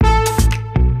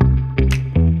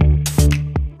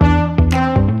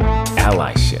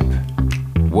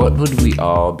What would we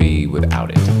all be without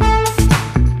it?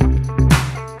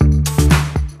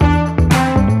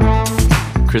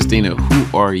 Christina,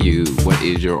 who are you? What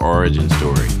is your origin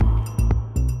story?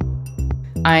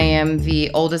 I am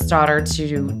the oldest daughter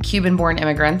to Cuban-born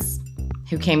immigrants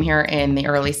who came here in the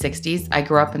early 60s. I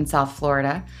grew up in South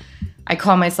Florida. I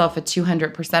call myself a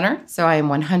 200%er, so I am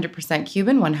 100%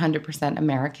 Cuban, 100%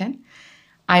 American.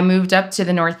 I moved up to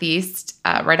the Northeast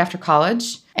right after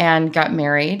college and got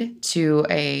married to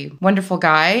a wonderful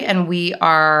guy, and we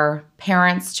are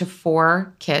parents to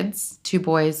 4 kids, 2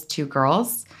 boys, 2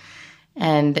 girls,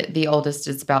 and the oldest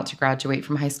is about to graduate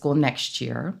from high school next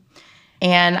year.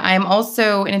 And I'm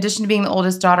also, in addition to being the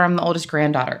oldest daughter, I'm the oldest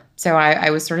granddaughter. So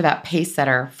I was sort of that pace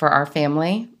setter for our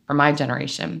family, for my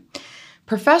generation.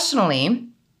 Professionally,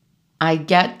 I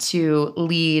get to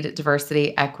lead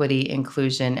diversity, equity,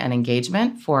 inclusion, and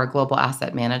engagement for a global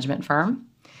asset management firm.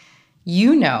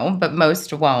 You know, but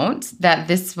most won't, that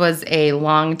this was a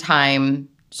long time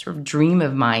sort of dream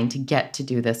of mine to get to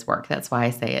do this work. That's why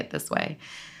I say it this way.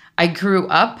 I grew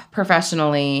up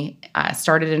professionally,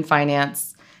 started in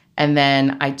finance, and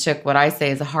then I took what I say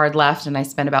is a hard left, and I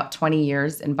spent about 20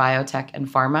 years in biotech and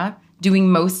pharma, doing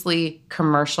mostly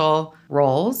commercial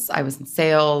roles. I was in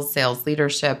sales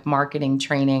leadership, marketing,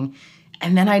 training.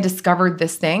 And then I discovered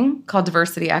this thing called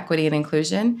diversity, equity, and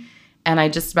inclusion. And I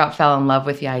just about fell in love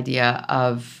with the idea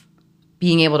of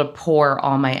being able to pour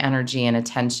all my energy and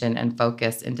attention and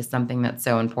focus into something that's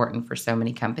so important for so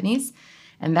many companies.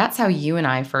 And that's how you and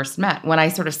I first met. When I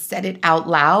sort of said it out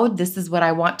loud, this is what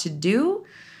I want to do.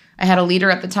 I had a leader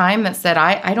at the time that said,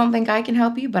 I don't think I can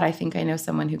help you, but I think I know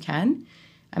someone who can.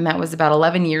 And that was about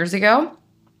 11 years ago.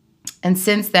 And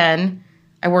since then,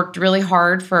 I worked really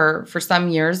hard for some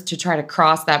years to try to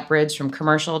cross that bridge from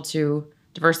commercial to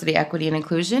diversity, equity, and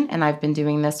inclusion. And I've been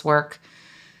doing this work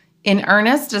in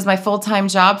earnest as my full-time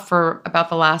job for about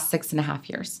the last 6.5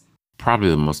 years. Probably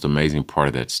the most amazing part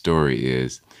of that story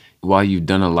is, while you've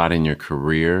done a lot in your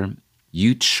career,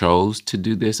 you chose to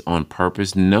do this on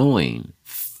purpose, knowing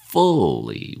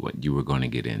fully what you were going to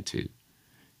get into.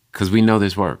 Because we know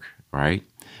this work, right?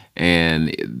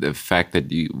 And the fact that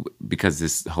because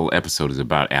this whole episode is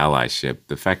about allyship,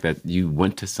 the fact that you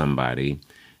went to somebody,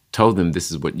 told them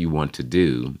this is what you want to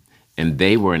do, and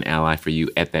they were an ally for you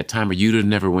at that time, or you'd have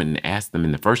never went and asked them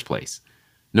in the first place.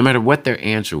 No matter what their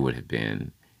answer would have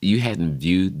been, you hadn't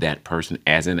viewed that person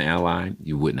as an ally,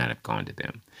 you would not have gone to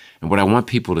them. And what I want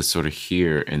people to sort of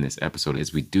hear in this episode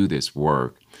as we do this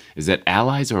work is that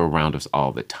allies are around us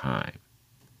all the time.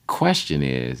 Question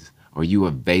is, are you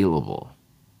available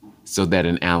so that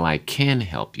an ally can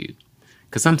help you?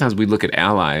 Because sometimes we look at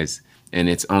allies and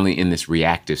it's only in this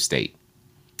reactive state.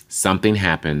 Something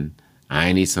happened,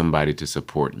 I need somebody to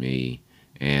support me,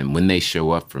 and when they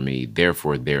show up for me,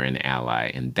 therefore they're an ally,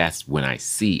 and that's when I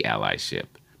see allyship.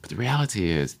 But the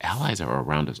reality is, allies are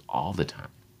around us all the time.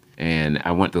 And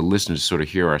I want the listeners to sort of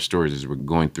hear our stories as we're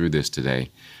going through this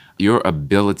today. Your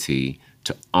ability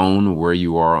to own where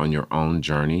you are on your own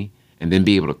journey and then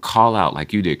be able to call out,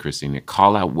 like you did, Christina,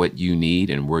 call out what you need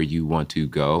and where you want to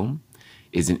go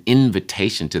is an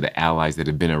invitation to the allies that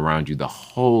have been around you the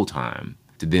whole time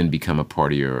to then become a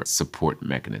part of your support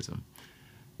mechanism.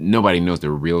 Nobody knows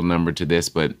the real number to this,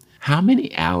 but how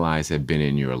many allies have been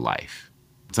in your life?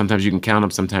 Sometimes you can count them,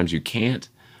 sometimes you can't,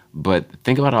 but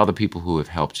think about all the people who have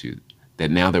helped you, that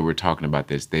now that we're talking about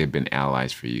this, they have been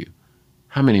allies for you.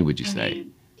 How many would you say?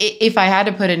 If I had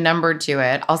to put a number to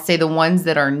it, I'll say the ones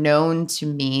that are known to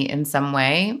me in some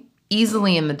way,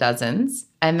 easily in the dozens.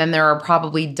 And then there are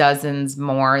probably dozens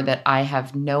more that I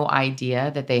have no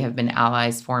idea that they have been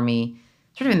allies for me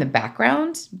sort of in the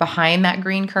background, behind that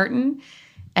green curtain.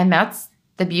 And that's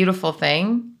the beautiful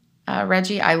thing,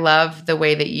 Reggie. I love the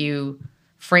way that you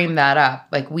frame that up.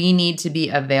 Like, we need to be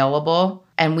available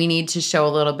and we need to show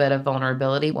a little bit of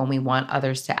vulnerability when we want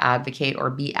others to advocate or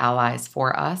be allies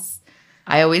for us.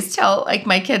 I always tell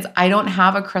my kids, I don't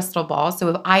have a crystal ball. So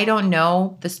if I don't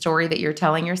know the story that you're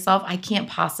telling yourself, I can't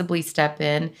possibly step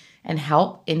in and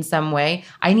help in some way.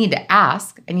 I need to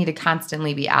ask. I need to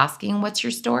constantly be asking, what's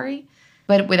your story?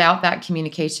 But without that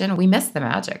communication, we miss the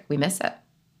magic. We miss it.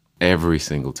 Every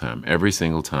single time, every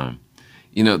single time.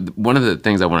 You know, one of the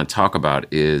things I want to talk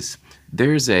about is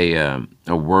there's a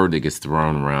word that gets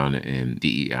thrown around in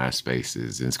DEI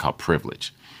spaces, and it's called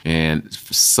privilege. And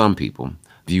for some people,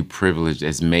 view privilege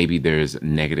as maybe there's a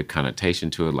negative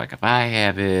connotation to it. Like, if I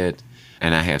have it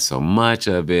and I have so much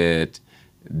of it,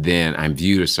 then I'm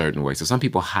viewed a certain way. So some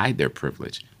people hide their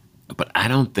privilege. But I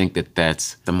don't think that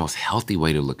that's the most healthy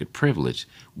way to look at privilege.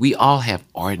 We all have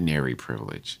ordinary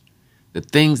privilege. The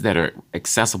things that are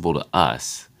accessible to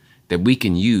us that we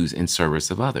can use in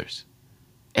service of others.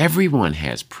 Everyone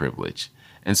has privilege.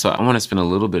 And so I want to spend a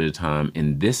little bit of time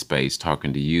in this space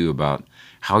talking to you about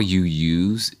how you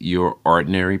use your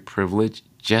ordinary privilege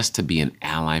just to be an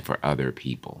ally for other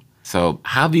people. So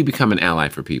how have you become an ally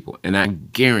for people? And I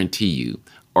guarantee you,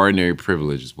 ordinary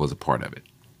privilege was a part of it.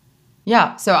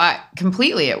 Yeah, so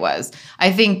it was.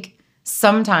 I think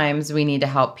sometimes we need to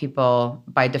help people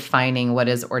by defining what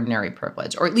is ordinary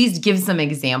privilege, or at least give some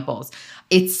examples.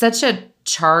 It's such a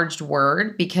charged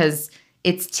word because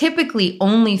it's typically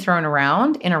only thrown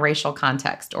around in a racial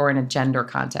context or in a gender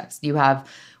context. You have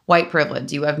white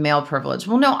privilege, you have male privilege.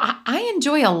 Well, no, I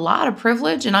enjoy a lot of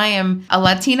privilege, and I am a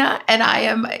Latina, and I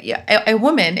am a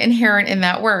woman inherent in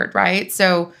that word, right?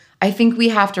 So I think we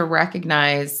have to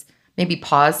recognize, maybe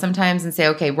pause sometimes and say,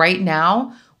 okay, right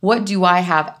now, what do I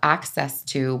have access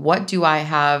to? What do I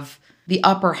have the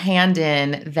upper hand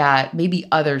in that maybe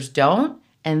others don't?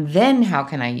 And then how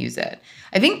can I use it?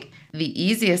 I think the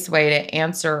easiest way to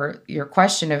answer your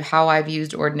question of how I've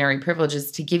used ordinary privilege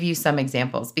is to give you some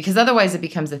examples, because otherwise it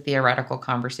becomes a theoretical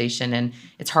conversation and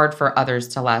it's hard for others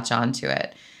to latch onto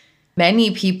it.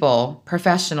 Many people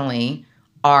professionally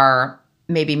are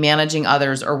maybe managing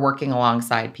others or working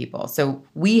alongside people. So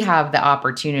we have the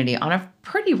opportunity on a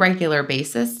pretty regular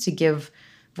basis to give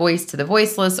voice to the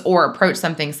voiceless or approach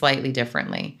something slightly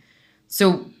differently.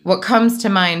 So what comes to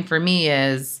mind for me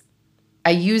is I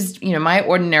used, my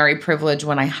ordinary privilege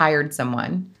when I hired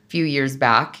someone a few years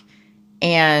back,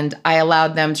 and I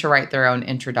allowed them to write their own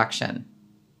introduction.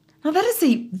 Now that is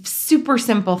a super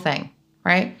simple thing,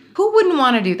 right? Who wouldn't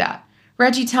want to do that?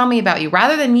 Reggie, tell me about you.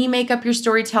 Rather than me make up your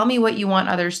story, tell me what you want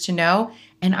others to know,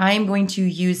 and I am going to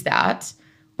use that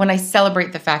when I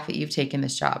celebrate the fact that you've taken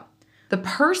this job. The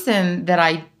person that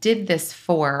I did this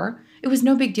for, it was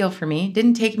no big deal for me. It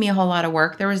didn't take me a whole lot of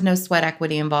work. There was no sweat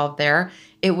equity involved there.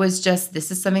 It was just, this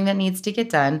is something that needs to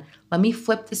get done. Let me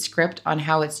flip the script on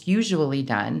how it's usually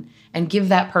done and give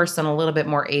that person a little bit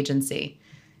more agency.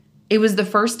 It was the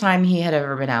first time he had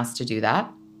ever been asked to do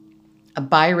that. A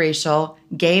biracial,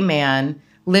 gay man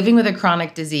living with a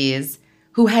chronic disease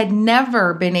who had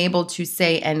never been able to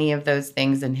say any of those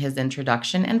things in his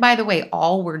introduction. And by the way,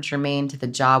 all were germane to the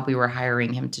job we were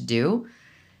hiring him to do.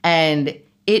 And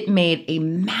it made a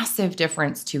massive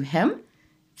difference to him,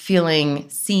 feeling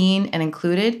seen and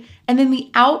included. And then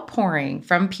the outpouring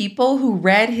from people who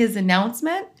read his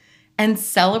announcement and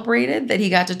celebrated that he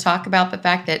got to talk about the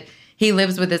fact that he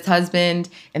lives with his husband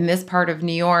in this part of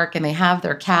New York and they have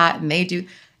their cat and they do.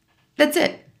 That's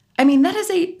it. I mean, that is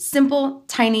a simple,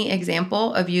 tiny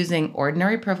example of using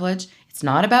ordinary privilege. It's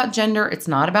not about gender. It's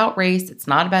not about race. It's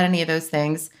not about any of those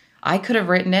things. I could have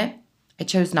written it. I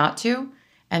chose not to.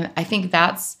 And I think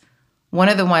that's one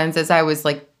of the ones, as I was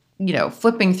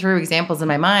flipping through examples in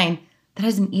my mind, that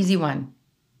is an easy one.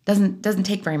 Doesn't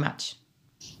take very much.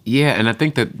 Yeah, and I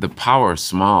think that the power of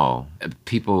small,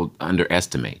 people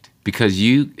underestimate, because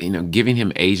giving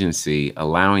him agency,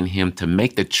 allowing him to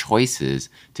make the choices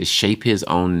to shape his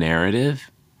own narrative,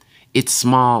 it's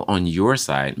small on your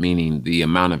side, meaning the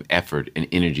amount of effort and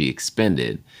energy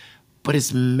expended, but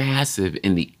it's massive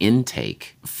in the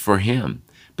intake for him,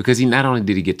 because he not only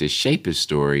did he get to shape his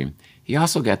story, he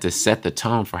also got to set the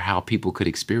tone for how people could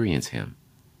experience him.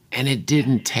 And it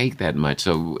didn't take that much.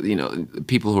 So,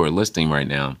 people who are listening right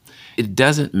now, it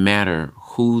doesn't matter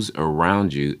who's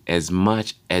around you as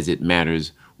much as it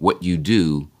matters what you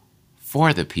do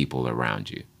for the people around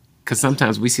you. Because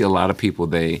sometimes we see a lot of people,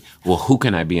 who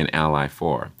can I be an ally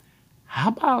for? How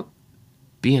about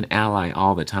be an ally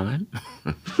all the time?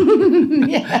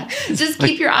 Yeah, just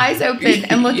keep your eyes open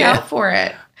and look out for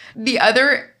it. The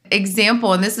other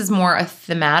example, and this is more a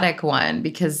thematic one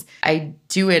because I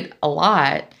do it a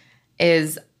lot,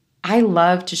 is I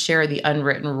love to share the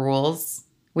unwritten rules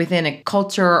within a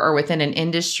culture or within an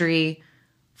industry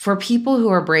for people who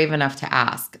are brave enough to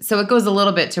ask. So it goes a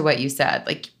little bit to what you said.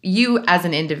 Like, you as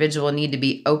an individual need to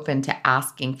be open to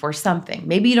asking for something.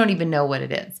 Maybe you don't even know what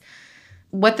it is.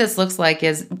 What this looks like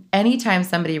is anytime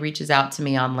somebody reaches out to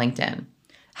me on LinkedIn,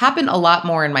 happened a lot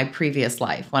more in my previous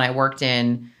life when I worked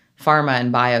in pharma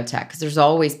and biotech, because there's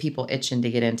always people itching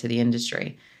to get into the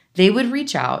industry. They would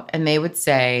reach out and they would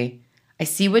say, I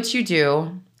see what you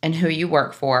do and who you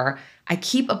work for. I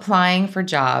keep applying for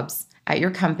jobs at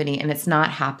your company and it's not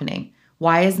happening.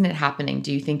 Why isn't it happening?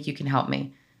 Do you think you can help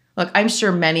me? Look, I'm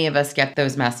sure many of us get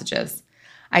those messages.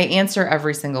 I answer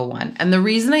every single one. And the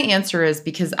reason I answer is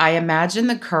because I imagine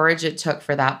the courage it took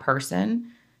for that person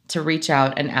to reach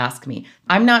out and ask me.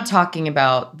 I'm not talking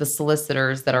about the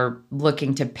solicitors that are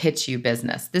looking to pitch you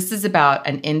business. This is about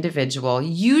an individual,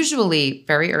 usually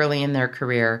very early in their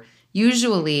career,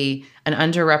 usually an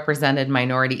underrepresented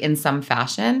minority in some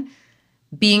fashion,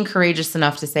 being courageous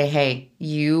enough to say, hey,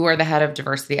 you are the head of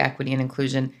diversity, equity, and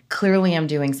inclusion. Clearly, I'm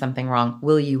doing something wrong.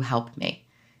 Will you help me?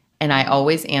 And I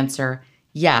always answer,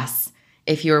 yes.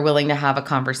 If you are willing to have a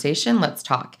conversation, let's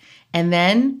talk. And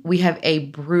then we have a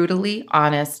brutally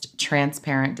honest,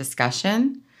 transparent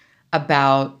discussion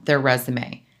about their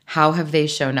resume. How have they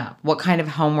shown up? What kind of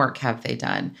homework have they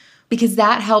done? Because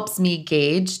that helps me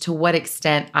gauge to what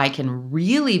extent I can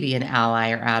really be an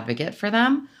ally or advocate for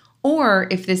them, or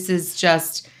if this is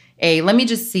just let me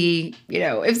just see,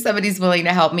 if somebody's willing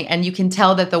to help me, and you can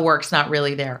tell that the work's not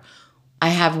really there. I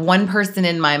have one person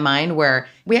in my mind where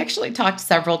we actually talked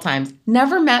several times,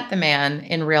 never met the man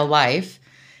in real life.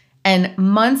 And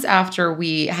months after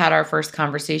we had our first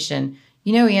conversation,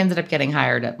 he ended up getting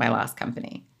hired at my last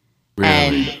company. Really?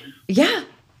 And yeah.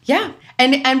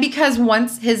 And because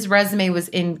once his resume was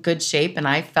in good shape and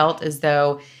I felt as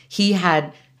though he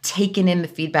had taken in the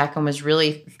feedback and was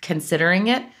really considering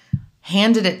it,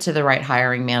 handed it to the right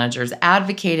hiring managers,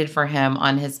 advocated for him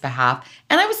on his behalf.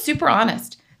 And I was super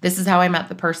honest. This is how I met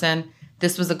the person.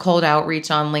 This was a cold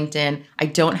outreach on LinkedIn. I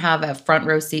don't have a front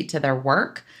row seat to their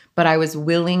work, but I was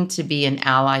willing to be an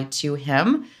ally to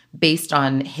him based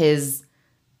on his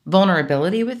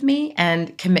vulnerability with me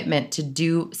and commitment to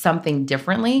do something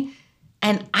differently.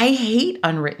 And I hate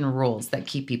unwritten rules that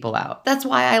keep people out. That's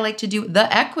why I like to do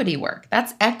the equity work.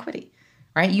 That's equity,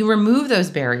 right? You remove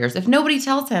those barriers. If nobody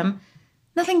tells him,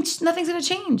 nothing's going to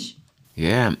change.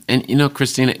 Yeah. And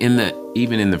Christina,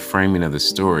 even in the framing of the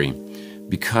story,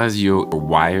 because you're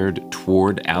wired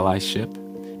toward allyship,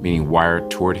 meaning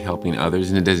wired toward helping others,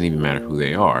 and it doesn't even matter who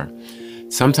they are.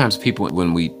 Sometimes people,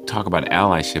 when we talk about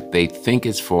allyship, they think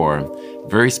it's for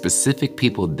very specific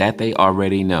people that they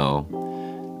already know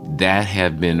that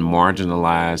have been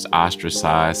marginalized,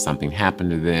 ostracized, something happened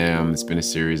to them, it's been a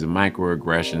series of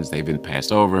microaggressions, they've been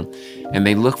passed over, and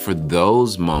they look for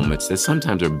those moments that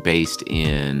sometimes are based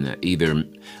in either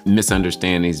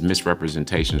misunderstandings,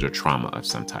 misrepresentations, or trauma of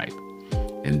some type.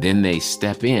 And then they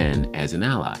step in as an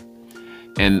ally.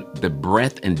 And the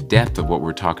breadth and depth of what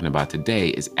we're talking about today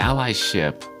is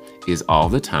allyship is all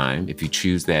the time, if you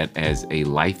choose that as a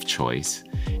life choice.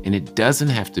 And it doesn't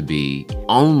have to be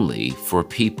only for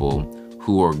people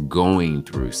who are going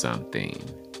through something.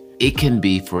 It can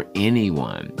be for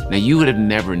anyone. Now, you would have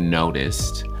never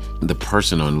noticed the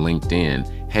person on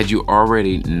LinkedIn had you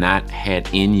already not had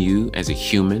in you as a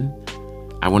human,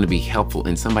 I want to be helpful,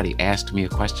 and somebody asked me a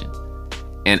question.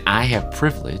 And I have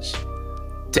privilege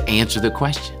to answer the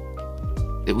question.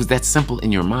 It was that simple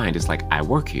in your mind. It's like, I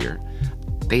work here.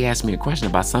 They asked me a question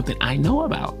about something I know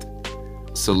about.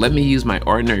 So let me use my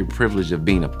ordinary privilege of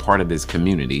being a part of this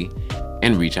community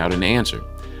and reach out and answer.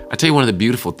 I'll tell you one of the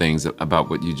beautiful things about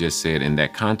what you just said in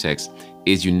that context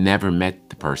is you never met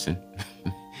the person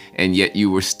and yet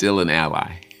you were still an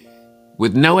ally.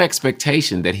 With no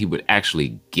expectation that he would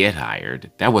actually get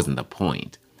hired. That wasn't the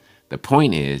point. The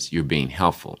point is you're being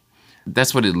helpful.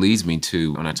 That's what it leads me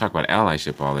to when I talk about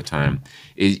allyship all the time,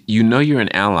 is you're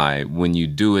an ally when you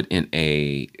do it in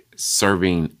a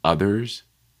serving others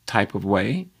type of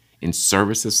way, in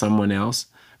service of someone else,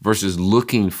 versus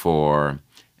looking for,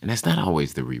 and that's not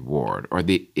always the reward, or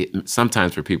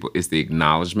sometimes for people, it's the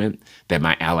acknowledgement that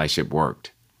my allyship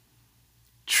worked.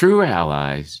 True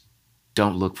allies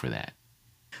don't look for that.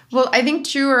 Well, I think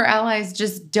truer allies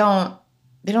just don't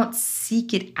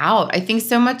seek it out. I think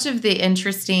so much of the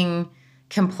interesting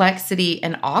complexity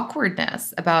and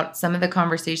awkwardness about some of the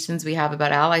conversations we have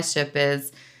about allyship is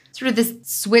sort of this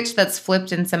switch that's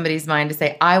flipped in somebody's mind to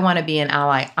say, I want to be an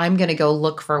ally. I'm going to go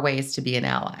look for ways to be an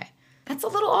ally. That's a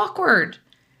little awkward.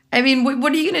 I mean,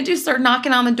 what are you going to do? Start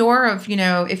knocking on the door of,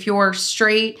 if you're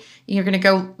straight, you're going to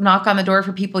go knock on the door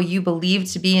for people you believe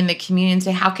to be in the community and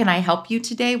say, how can I help you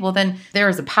today? Well, then there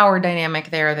is a power dynamic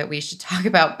there that we should talk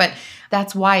about. But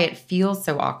that's why it feels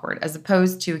so awkward, as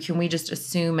opposed to, can we just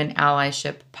assume an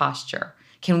allyship posture?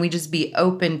 Can we just be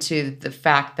open to the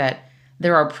fact that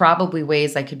there are probably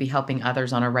ways I could be helping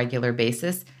others on a regular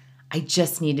basis? I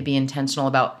just need to be intentional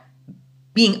about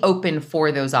being open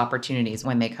for those opportunities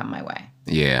when they come my way.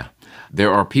 Yeah.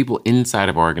 There are people inside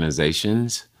of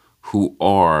organizations who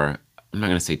are, I'm not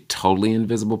going to say totally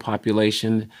invisible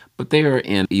population, but they are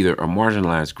in either a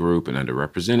marginalized group, an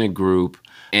underrepresented group,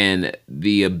 and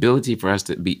the ability for us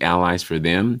to be allies for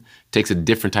them takes a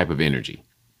different type of energy.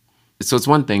 So it's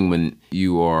one thing when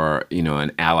you are,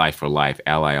 an ally for life,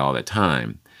 ally all the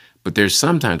time, but there's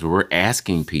sometimes where we're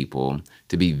asking people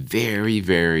to be very,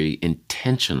 very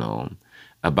intentional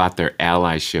about their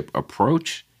allyship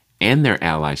approach and their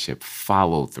allyship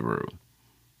follow through.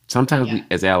 Sometimes we,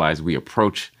 as allies, we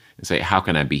approach and say, how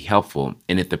can I be helpful?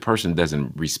 And if the person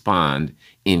doesn't respond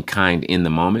in kind in the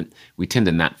moment, we tend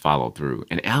to not follow through.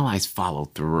 And allies follow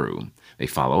through. They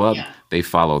follow up, they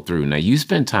follow through. Now, you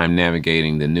spend time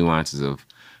navigating the nuances of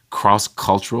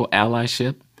cross-cultural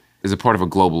allyship as a part of a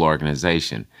global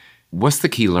organization. What's the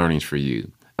key learnings for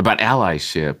you about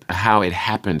allyship, how it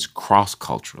happens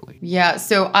cross-culturally? Yeah,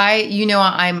 so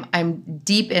I'm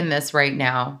deep in this right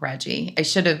now, Reggie. I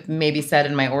should have maybe said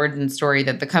in my origin story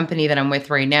that the company that I'm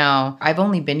with right now, I've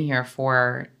only been here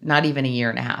for not even a year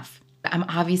and a half. I'm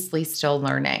obviously still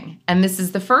learning. And this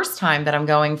is the first time that I'm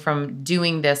going from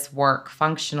doing this work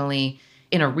functionally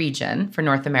in a region for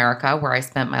North America, where I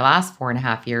spent my last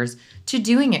 4.5 years, to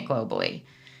doing it globally.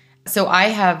 So I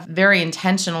have very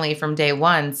intentionally from day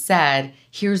one said,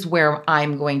 here's where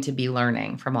I'm going to be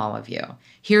learning from all of you.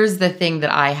 Here's the thing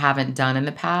that I haven't done in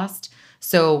the past.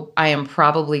 So I am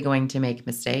probably going to make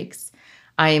mistakes.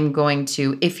 I am going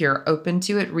to, if you're open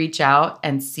to it, reach out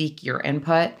and seek your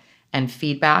input and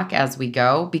feedback as we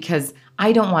go, because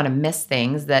I don't want to miss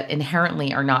things that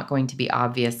inherently are not going to be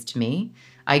obvious to me.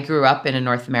 I grew up in a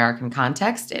North American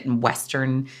context, in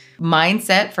Western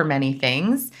mindset for many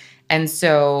things. And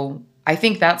so I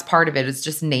think that's part of it, is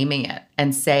just naming it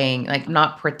and saying, like,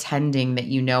 not pretending that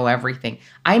you know everything.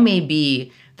 I may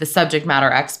be the subject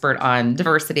matter expert on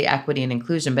diversity, equity, and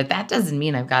inclusion, but that doesn't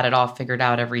mean I've got it all figured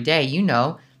out every day.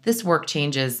 This work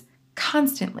changes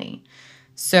constantly.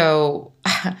 So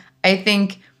I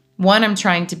think, one, I'm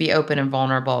trying to be open and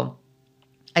vulnerable.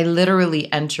 I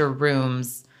literally enter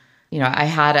rooms. I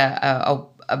had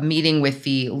a meeting with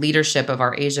the leadership of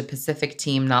our Asia Pacific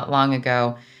team not long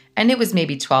ago, and it was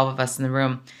maybe 12 of us in the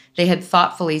room. They had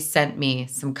thoughtfully sent me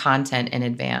some content in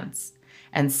advance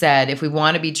and said, if we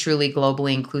want to be truly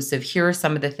globally inclusive, here are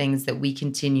some of the things that we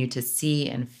continue to see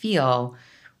and feel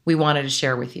we wanted to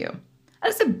share with you.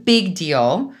 That's a big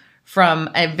deal from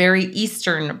a very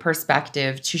Eastern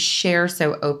perspective to share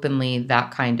so openly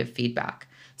that kind of feedback.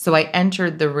 So I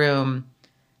entered the room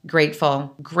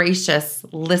grateful, gracious,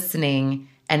 listening,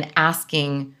 and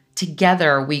asking.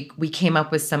 Together, we came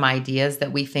up with some ideas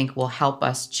that we think will help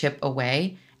us chip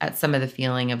away at some of the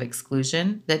feeling of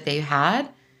exclusion that they had.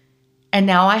 And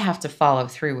now I have to follow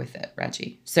through with it,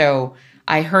 Reggie. So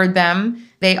I heard them,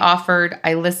 they offered,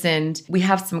 I listened. We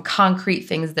have some concrete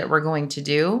things that we're going to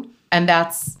do. And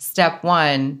that's step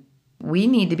one. We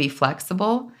need to be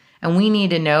flexible, and we need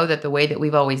to know that the way that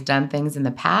we've always done things in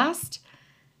the past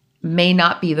may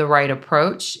not be the right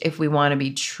approach if we want to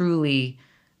be truly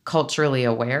culturally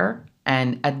aware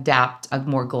and adapt a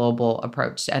more global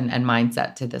approach and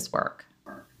mindset to this work.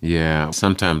 Yeah.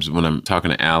 Sometimes when I'm talking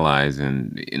to allies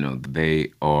and,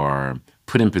 they are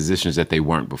put in positions that they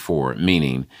weren't before,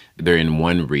 meaning they're in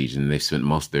one region, they've spent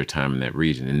most of their time in that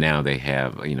region, and now they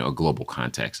have, a global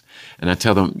context. And I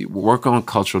tell them, work on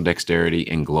cultural dexterity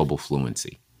and global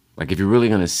fluency. Like, if you're really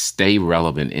going to stay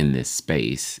relevant in this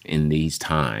space, in these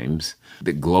times,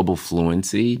 the global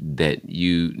fluency that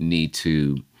you need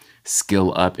to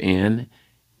skill up in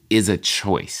is a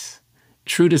choice.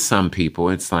 True to some people,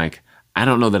 it's like, I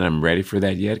don't know that I'm ready for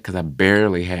that yet because I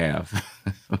barely have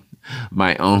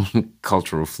my own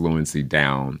cultural fluency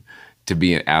down to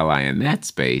be an ally in that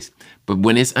space. But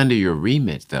when it's under your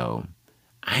remit, though,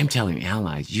 I'm telling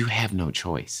allies, you have no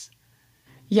choice.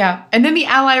 Yeah. And then the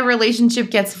ally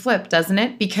relationship gets flipped, doesn't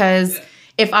it? Because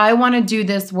if I want to do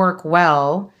this work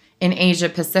well in Asia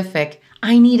Pacific,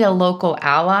 I need a local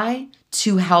ally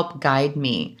to help guide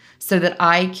me so that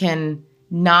I can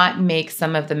not make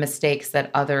some of the mistakes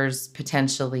that others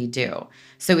potentially do.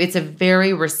 So it's a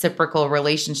very reciprocal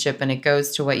relationship, and it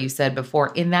goes to what you said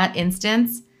before. In that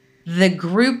instance, the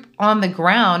group on the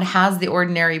ground has the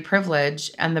ordinary privilege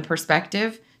and the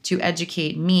perspective to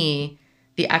educate me,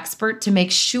 the expert, to make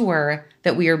sure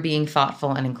that we are being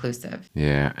thoughtful and inclusive.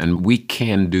 Yeah, and we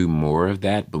can do more of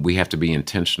that, but we have to be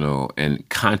intentional and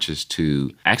conscious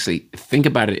to actually think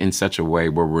about it in such a way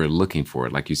where we're looking for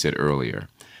it, like you said earlier.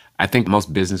 I think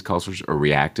most business cultures are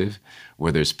reactive,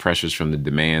 where there's pressures from the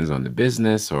demands on the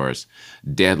business or it's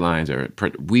deadlines,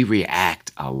 we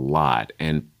react a lot.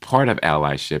 And part of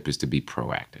allyship is to be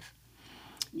proactive.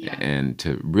 Yeah. And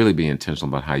to really be intentional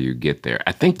about how you get there.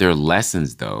 I think there are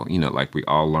lessons, though, like we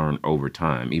all learn over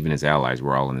time. Even as allies,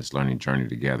 we're all in this learning journey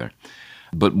together.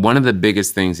 But one of the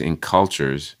biggest things in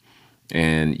cultures,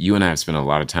 and you and I have spent a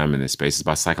lot of time in this space, is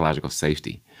about psychological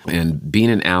safety. And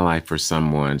being an ally for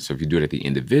someone, so if you do it at the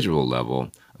individual level,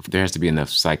 there has to be enough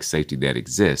psych safety that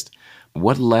exists.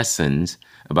 What lessons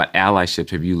about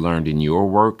allyship have you learned in your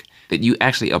work that you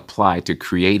actually apply to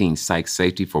creating psych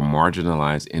safety for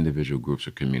marginalized individual groups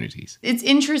or communities? It's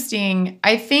interesting.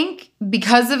 I think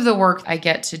because of the work I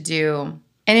get to do,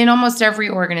 And in almost every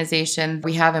organization,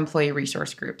 we have employee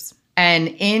resource groups.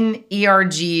 And in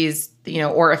ERGs,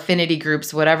 or affinity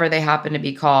groups, whatever they happen to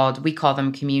be called, we call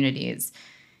them communities.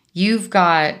 You've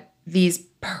got these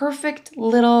perfect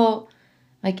little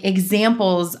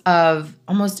examples of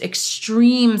almost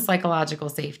extreme psychological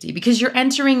safety, because you're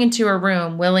entering into a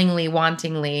room willingly,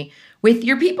 wantingly with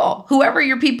your people, whoever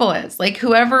your people is,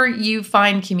 whoever you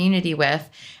find community with.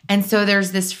 And so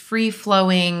there's this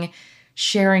free-flowing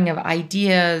sharing of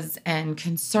ideas and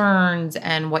concerns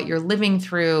and what you're living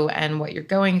through and what you're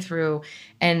going through.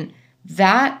 And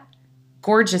that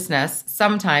gorgeousness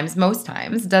sometimes, most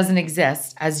times, doesn't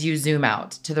exist as you zoom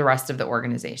out to the rest of the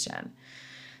organization.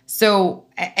 So,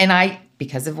 and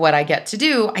because of what I get to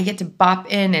do, I get to bop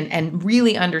in and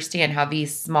really understand how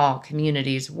these small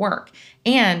communities work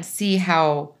and see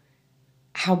how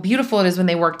beautiful it is when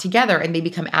they work together and they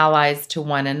become allies to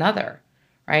one another,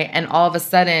 right? And all of a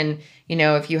sudden,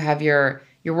 if you have your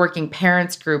working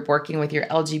parents group working with your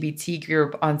LGBT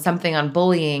group on something on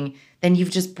bullying, then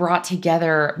you've just brought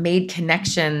together, made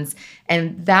connections,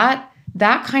 and that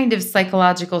kind of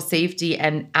psychological safety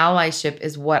and allyship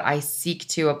is what I seek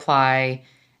to apply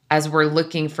as we're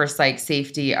looking for psych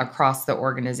safety across the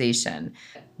organization.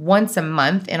 Once a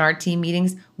month in our team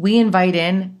meetings, we invite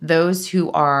in those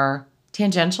who are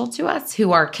tangential to us,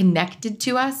 who are connected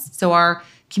to us. So our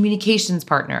communications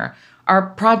partner,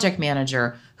 our project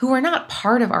manager, who are not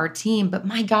part of our team, but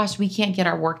my gosh, we can't get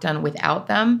our work done without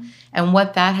them. And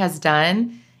what that has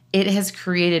done, it has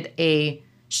created a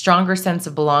stronger sense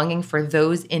of belonging for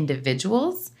those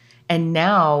individuals. And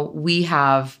now we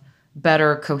have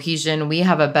better cohesion. We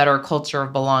have a better culture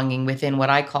of belonging within what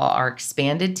I call our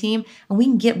expanded team. And we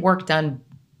can get work done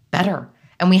better.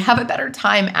 And we have a better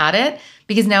time at it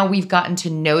because now we've gotten to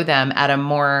know them at a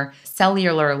more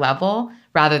cellular level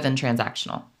rather than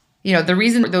transactional. The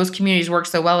reason those communities work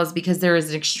so well is because there is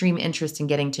an extreme interest in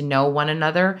getting to know one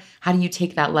another. How do you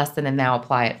take that lesson and now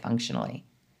apply it functionally?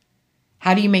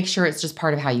 How do you make sure it's just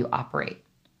part of how you operate?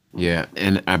 Yeah,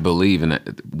 and I believe in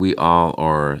that we all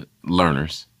are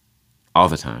learners all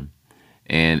the time.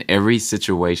 And every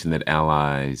situation that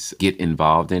allies get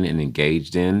involved in and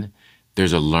engaged in,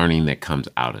 there's a learning that comes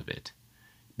out of it.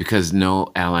 Because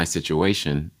no ally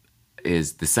situation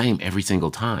is the same every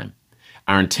single time.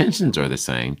 Our intentions are the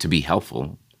same, to be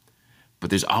helpful,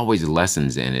 but there's always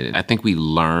lessons in it. I think we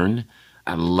learn.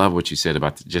 I love what you said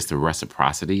about just the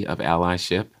reciprocity of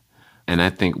allyship. And I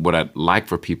think what I'd like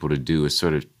for people to do is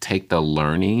sort of take the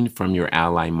learning from your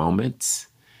ally moments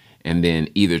and then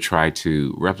either try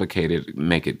to replicate it,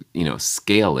 make it,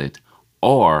 scale it,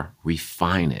 or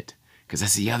refine it. Because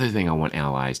that's the other thing I want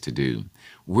allies to do.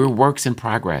 We're works in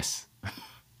progress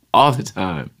all the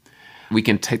time. We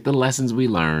can take the lessons we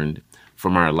learned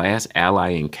from our last ally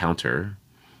encounter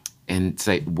and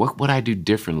say, what would I do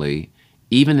differently,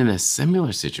 even in a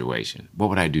similar situation? What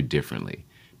would I do differently?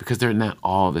 Because they're not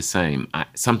all the same.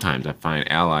 Sometimes I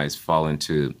find allies fall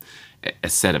into a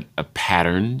set of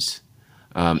patterns,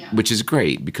 which is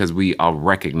great because we all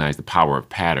recognize the power of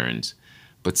patterns.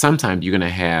 But sometimes you're going to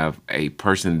have a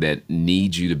person that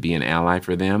needs you to be an ally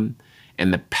for them,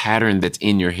 and the pattern that's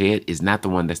in your head is not the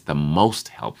one that's the most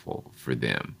helpful for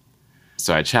them.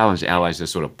 So I challenge allies to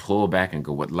sort of pull back and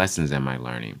go, what lessons am I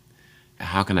learning?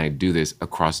 How can I do this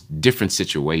across different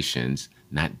situations,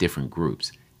 not different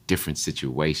groups? Different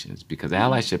situations, because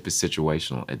allyship is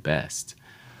situational at best.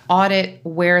 Audit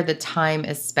where the time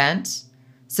is spent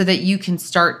so that you can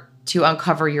start to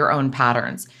uncover your own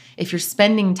patterns. If you're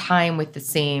spending time with the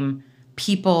same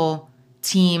people,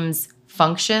 teams,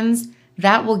 functions,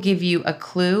 that will give you a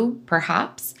clue,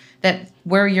 perhaps, that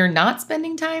where you're not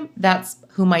spending time, that's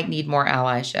who might need more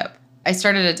allyship. I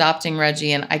started adopting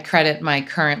Reggie, and I credit my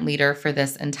current leader for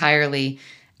this entirely.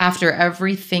 After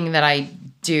everything that I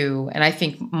do, and I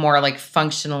think more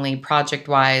functionally,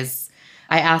 project-wise,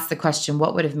 I ask the question,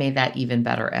 what would have made that even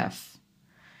better if?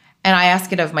 And I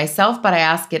ask it of myself, but I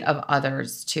ask it of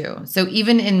others too. So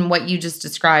even in what you just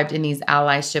described in these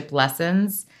allyship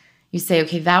lessons, you say,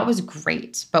 okay, that was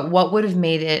great, but what would have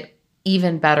made it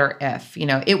even better if?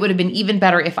 It would have been even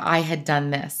better if I had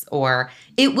done this, or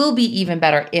it will be even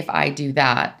better if I do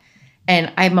that.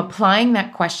 And I'm applying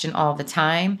that question all the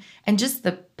time. And just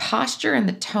the posture and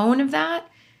the tone of that,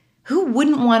 who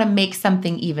wouldn't want to make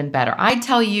something even better? I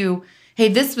tell you, hey,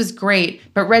 this was great,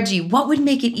 but Reggie, what would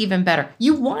make it even better?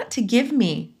 You want to give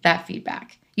me that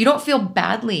feedback. You don't feel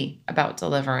badly about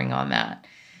delivering on that.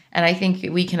 And I think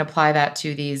we can apply that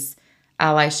to these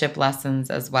allyship lessons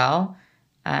as well.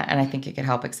 And I think it could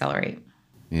help accelerate.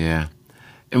 Yeah.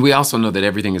 And we also know that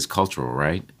everything is cultural,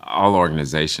 right? All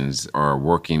organizations are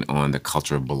working on the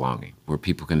culture of belonging, where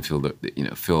people can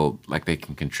feel like they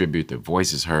can contribute, their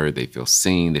voice is heard, they feel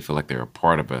seen, they feel like they're a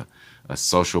part of a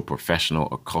social, professional,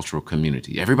 or cultural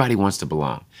community. Everybody wants to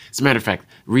belong. As a matter of fact,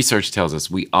 research tells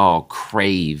us we all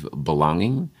crave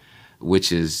belonging,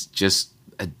 which is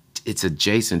it's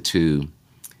adjacent to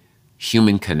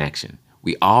human connection.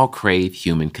 We all crave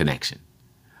human connection.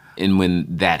 And when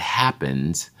that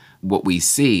happens, what we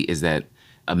see is that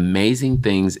amazing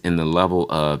things in the level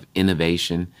of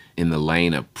innovation, in the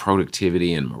lane of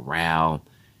productivity and morale,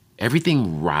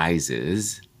 everything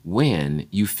rises when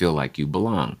you feel like you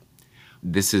belong.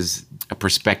 This is a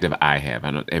perspective I have.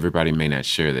 Everybody may not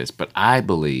share this, but I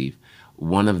believe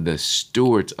one of the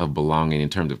stewards of belonging in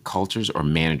terms of cultures are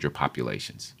manager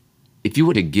populations. If you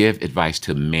were to give advice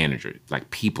to managers, like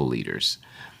people leaders,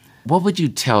 what would you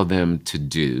tell them to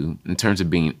do in terms of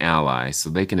being allies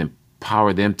so they can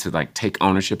empower them to take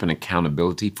ownership and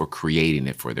accountability for creating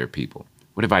it for their people?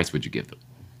 What advice would you give them?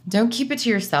 Don't keep it to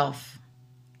yourself.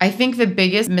 I think the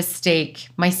biggest mistake,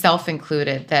 myself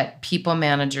included, that people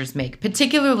managers make,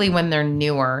 particularly when they're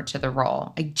newer to the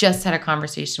role. I just had a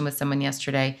conversation with someone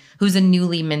yesterday who's a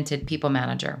newly minted people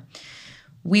manager.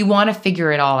 We want to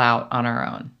figure it all out on our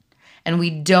own. And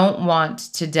we don't want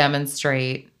to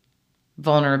demonstrate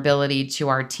vulnerability to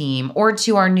our team or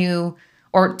to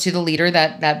the leader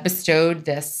that bestowed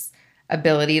this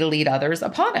ability to lead others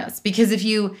upon us. Because if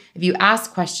you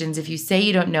ask questions, if you say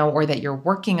you don't know or that you're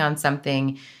working on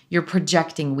something, you're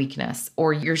projecting weakness,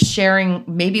 or you're sharing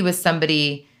maybe with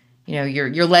somebody,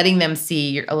 you're letting them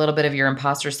see a little bit of your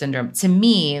imposter syndrome. To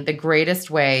me, the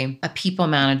greatest way a people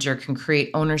manager can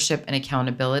create ownership and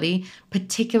accountability,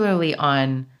 particularly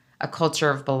on a culture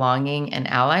of belonging and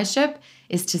allyship,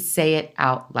 is to say it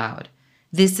out loud.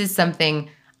 This is something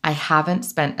I haven't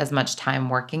spent as much time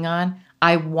working on.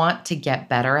 I want to get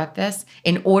better at this.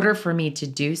 In order for me to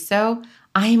do so,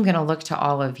 I am going to look to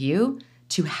all of you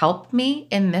to help me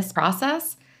in this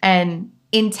process. And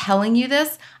in telling you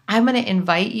this, I'm going to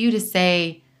invite you to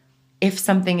say if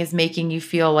something is making you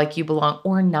feel like you belong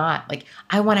or not.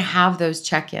 I want to have those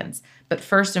check-ins. But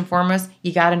first and foremost,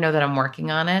 you got to know that I'm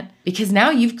working on it, because now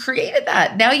you've created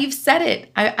that. Now you've said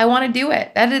it. I want to do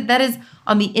it. That is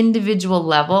on the individual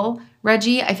level,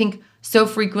 Reggie. I think so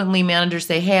frequently managers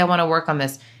say, hey, I want to work on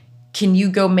this. Can you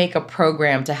go make a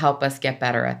program to help us get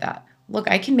better at that? Look,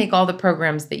 I can make all the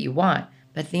programs that you want,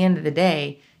 but at the end of the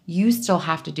day, you still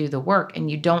have to do the work,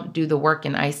 and you don't do the work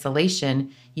in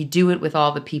isolation. You do it with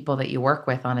all the people that you work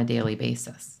with on a daily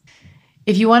basis.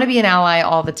 If you want to be an ally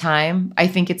all the time, I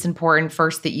think it's important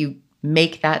first that you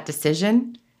make that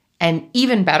decision, and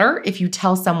even better if you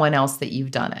tell someone else that you've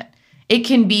done it. It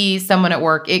can be someone at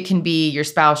work. It can be your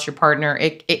spouse, your partner.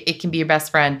 It can be your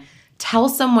best friend. Tell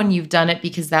someone you've done it,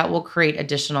 because that will create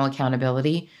additional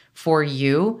accountability for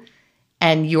you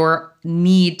and your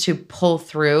need to pull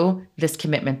through this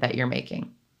commitment that you're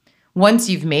making. Once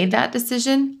you've made that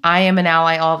decision, I am an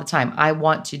ally all the time, I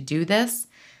want to do this,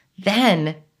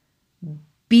 then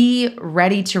be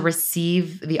ready to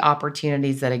receive the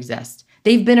opportunities that exist.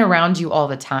 They've been around you all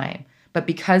the time. But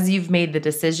because you've made the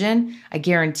decision, I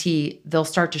guarantee they'll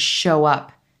start to show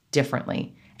up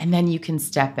differently. And then you can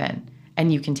step in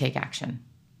and you can take action.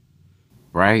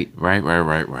 Right.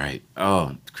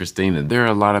 Oh, Christina, there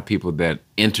are a lot of people that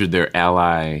entered their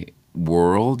ally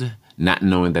world not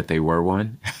knowing that they were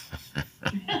one.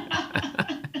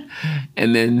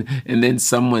 And then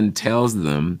someone tells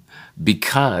them,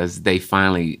 because they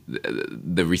finally,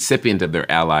 the recipient of their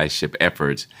allyship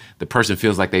efforts, the person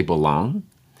feels like they belong.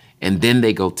 And then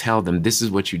they go tell them, this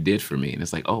is what you did for me. And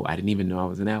it's like, oh, I didn't even know I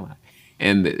was an ally.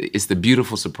 And it's the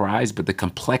beautiful surprise, but the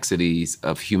complexities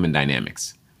of human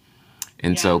dynamics.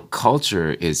 And so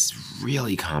culture is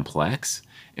really complex.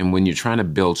 And when you're trying to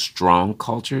build strong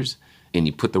cultures, and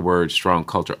you put the word strong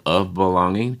culture of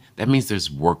belonging, that means there's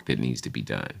work that needs to be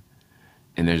done.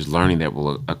 And there's learning that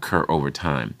will occur over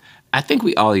time. I think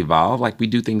we all evolve, we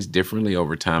do things differently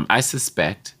over time. I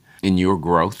suspect in your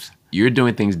growth, you're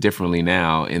doing things differently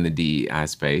now in the DEI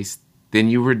space than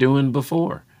you were doing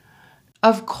before.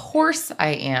 Of course I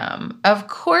am.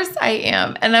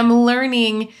 And I'm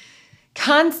learning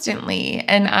constantly.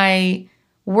 And I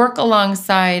work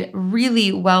alongside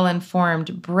really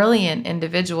well-informed, brilliant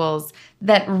individuals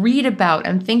that read about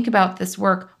and think about this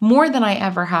work more than I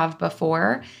ever have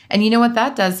before. And you know what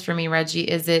that does for me, Reggie,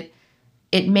 is it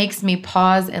makes me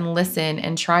pause and listen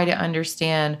and try to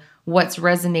understand what's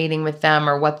resonating with them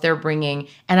or what they're bringing.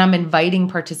 And I'm inviting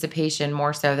participation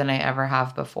more so than I ever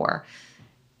have before.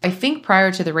 I think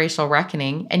prior to the racial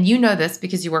reckoning, and you know this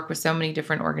because you work with so many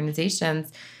different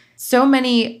organizations, So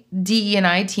many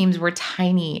DE&I teams were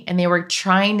tiny and they were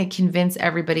trying to convince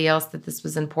everybody else that this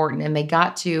was important, and they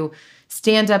got to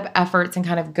stand up efforts and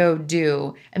kind of go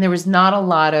do. And there was not a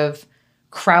lot of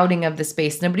crowding of the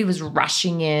space. Nobody was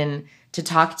rushing in to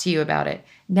talk to you about it.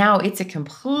 Now it's a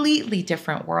completely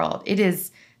different world. It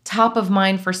is top of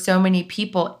mind for so many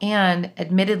people, and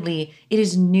admittedly, it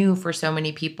is new for so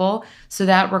many people. So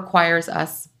that requires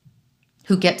us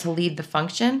who get to lead the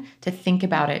function to think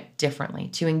about it differently,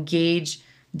 to engage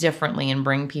differently and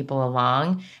bring people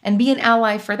along and be an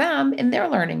ally for them in their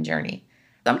learning journey.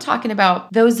 I'm talking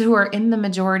about those who are in the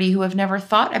majority who have never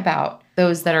thought about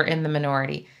those that are in the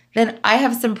minority. Then I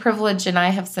have some privilege and I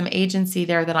have some agency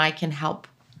there that I can help.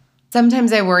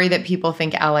 Sometimes I worry that people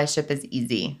think allyship is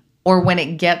easy, or when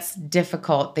it gets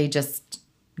difficult, they just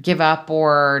give up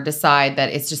or decide that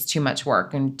it's just too much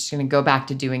work and just going to go back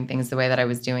to doing things the way that I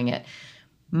was doing it.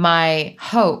 My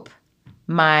hope,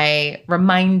 my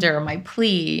reminder, my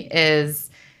plea is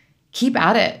keep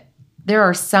at it. There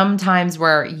are some times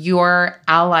where your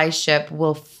allyship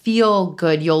will feel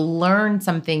good. You'll learn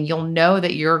something. You'll know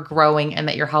that you're growing and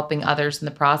that you're helping others in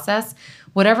the process.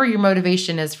 Whatever your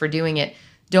motivation is for doing it,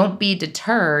 don't be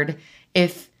deterred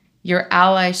if your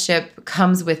allyship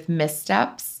comes with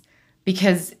missteps,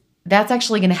 because that's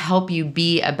actually going to help you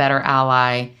be a better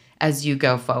ally as you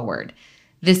go forward.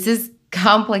 This is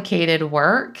complicated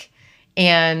work,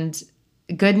 and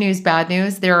good news, bad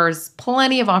news, there's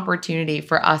plenty of opportunity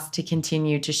for us to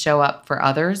continue to show up for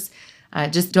others.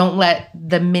 Just don't let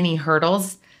the mini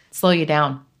hurdles slow you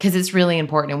down, because it's really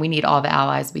important and we need all the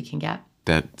allies we can get.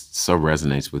 That so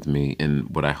resonates with me,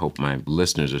 and what I hope my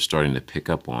listeners are starting to pick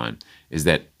up on is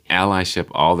that allyship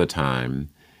all the time,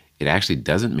 it actually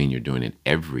doesn't mean you're doing it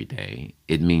every day.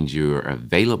 It means you're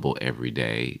available every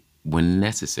day when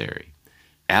necessary.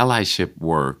 Allyship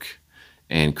work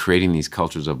and creating these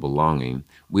cultures of belonging,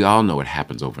 we all know it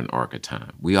happens over an arc of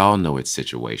time. We all know it's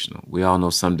situational. We all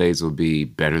know some days will be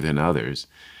better than others,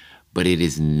 but it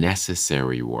is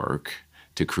necessary work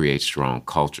to create strong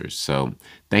cultures. So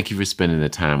thank you for spending the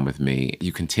time with me.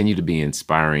 You continue to be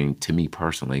inspiring to me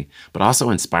personally, but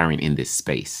also inspiring in this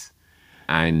space.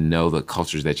 I know the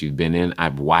cultures that you've been in.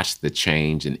 I've watched the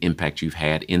change and impact you've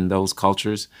had in those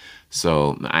cultures.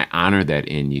 So I honor that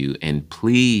in you, and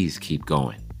please keep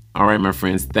going. All right, my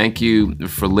friends, thank you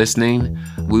for listening.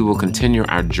 We will continue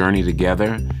our journey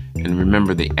together. And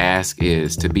remember, the ask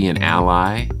is to be an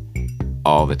ally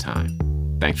all the time.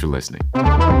 Thanks for listening.